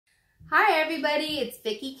Hi everybody, it's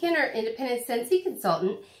Vicki Kinner, Independent Scentsy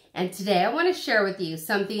Consultant, and today I want to share with you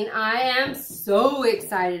something I am so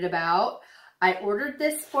excited about. I ordered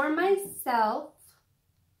this for myself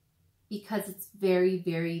because it's very,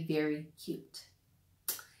 very, very cute.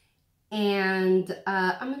 And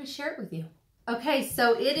I'm going to share it with you. Okay,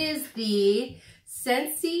 so it is the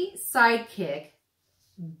Scentsy Sidekick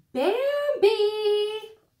Bambi.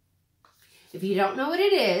 If you don't know what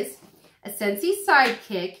it is, a Scentsy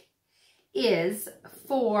Sidekick is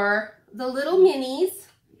for the little minis,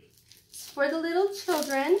 it's for the little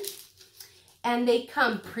children, and they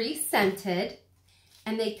come pre-scented,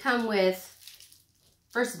 and they come with,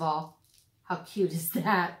 first of all, how cute is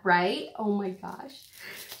that, right? Oh my gosh.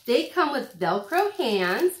 They come with Velcro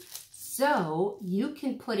hands, so you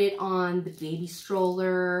can put it on the baby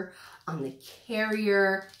stroller, on the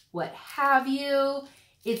carrier, what have you.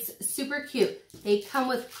 It's super cute. They come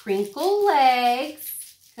with crinkle legs,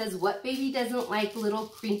 because what baby doesn't like little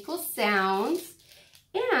crinkle sounds?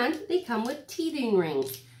 And they come with teething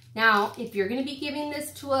rings. Now, if you're going to be giving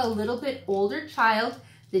this to a little bit older child,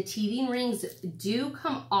 the teething rings do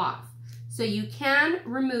come off. So you can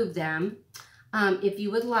remove them if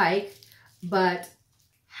you would like. But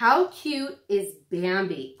how cute is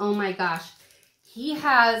Bambi? Oh my gosh. He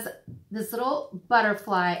has this little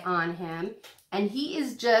butterfly on him, and he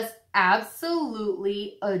is just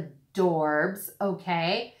absolutely adorbs,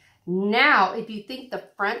 okay? Now, if you think the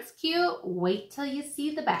front's cute, wait till you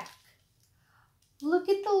see the back. Look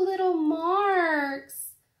at the little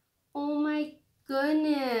marks. Oh my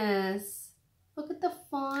goodness. Look at the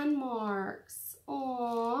fawn marks.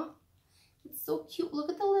 Aw, it's so cute. Look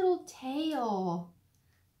at the little tail.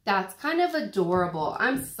 That's kind of adorable.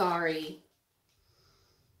 I'm sorry.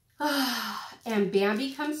 And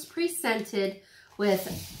Bambi comes pre-scented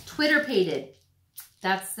with Twitter Pated.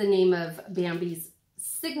 That's the name of Bambi's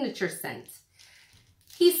signature scent.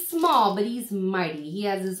 He's small, but he's mighty. He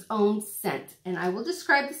has his own scent, and I will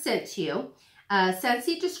describe the scent to you.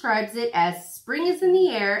 Scentsy describes it as spring is in the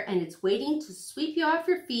air, and it's waiting to sweep you off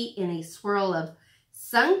your feet in a swirl of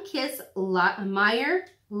sun-kissed Meyer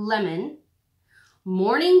lemon,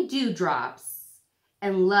 morning dewdrops,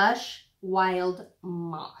 and lush wild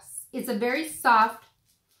moss. It's a very soft,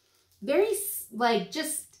 very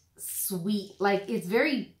just sweet, it's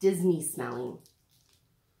very Disney smelling.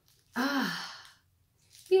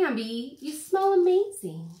 Bambi, you smell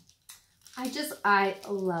amazing. I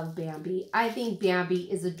love Bambi. I think Bambi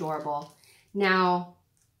is adorable. Now,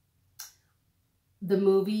 the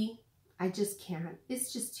movie, I just can't.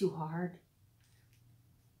 It's just too hard.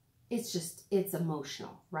 It's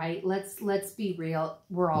emotional, right? Let's be real.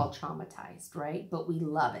 We're all traumatized, right? But we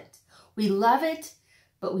love it. We love it,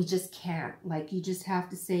 but we just can't. You just have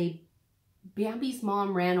to say, Bambi's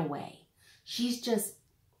mom ran away. She's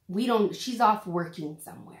off working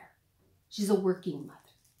somewhere. She's a working mother.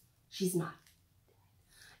 She's not.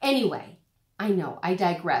 Anyway, I know, I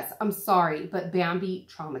digress. I'm sorry, but Bambi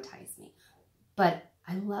traumatized me. But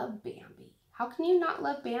I love Bambi. How can you not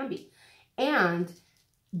love Bambi? And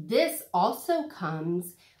this also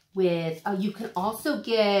comes with, you can also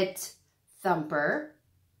get Thumper,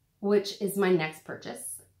 which is my next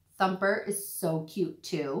purchase. Thumper is so cute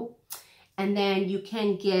too. And then you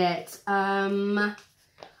can get, I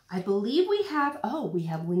believe we have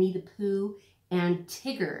Winnie the Pooh and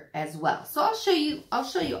Tigger as well. So I'll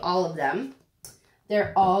show you all of them.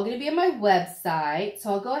 They're all going to be on my website.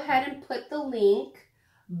 So I'll go ahead and put the link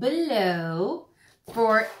below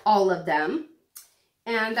for all of them.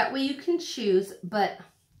 And that way you can choose. But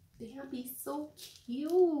Bambi's so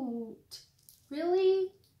cute. Really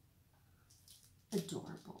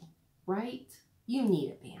adorable, right? You need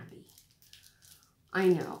a Bambi. I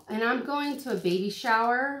know. And I'm going to a baby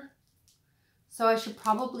shower, so I should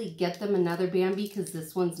probably get them another Bambi because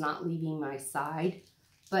this one's not leaving my side.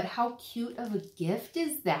 But how cute of a gift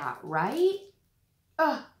is that, right?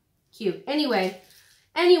 Oh, cute. Anyway,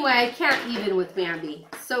 I can't even with Bambi.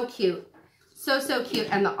 So cute. So cute.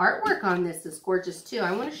 And the artwork on this is gorgeous too.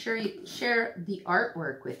 I want to share the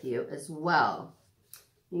artwork with you as well.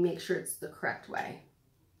 Let me make sure it's the correct way.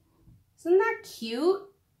 Isn't that cute?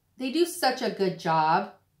 They do such a good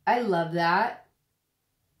job. I love that.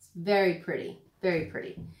 It's very pretty. Very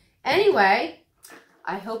pretty. Anyway,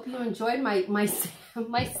 I hope you enjoyed my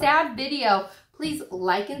sad video. Please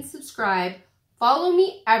like and subscribe. Follow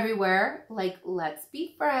me everywhere. Let's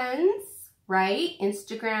be friends, right?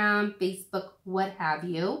 Instagram, Facebook, what have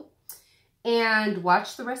you. And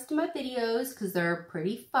watch the rest of my videos because they're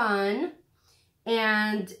pretty fun.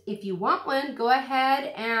 And if you want one, go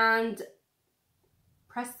ahead and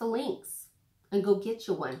press the links and go get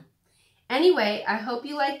you one. Anyway, I hope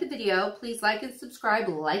you liked the video. Please like and subscribe.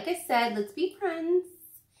 Like I said, let's be friends.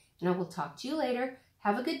 And I will talk to you later.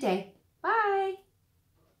 Have a good day. Bye.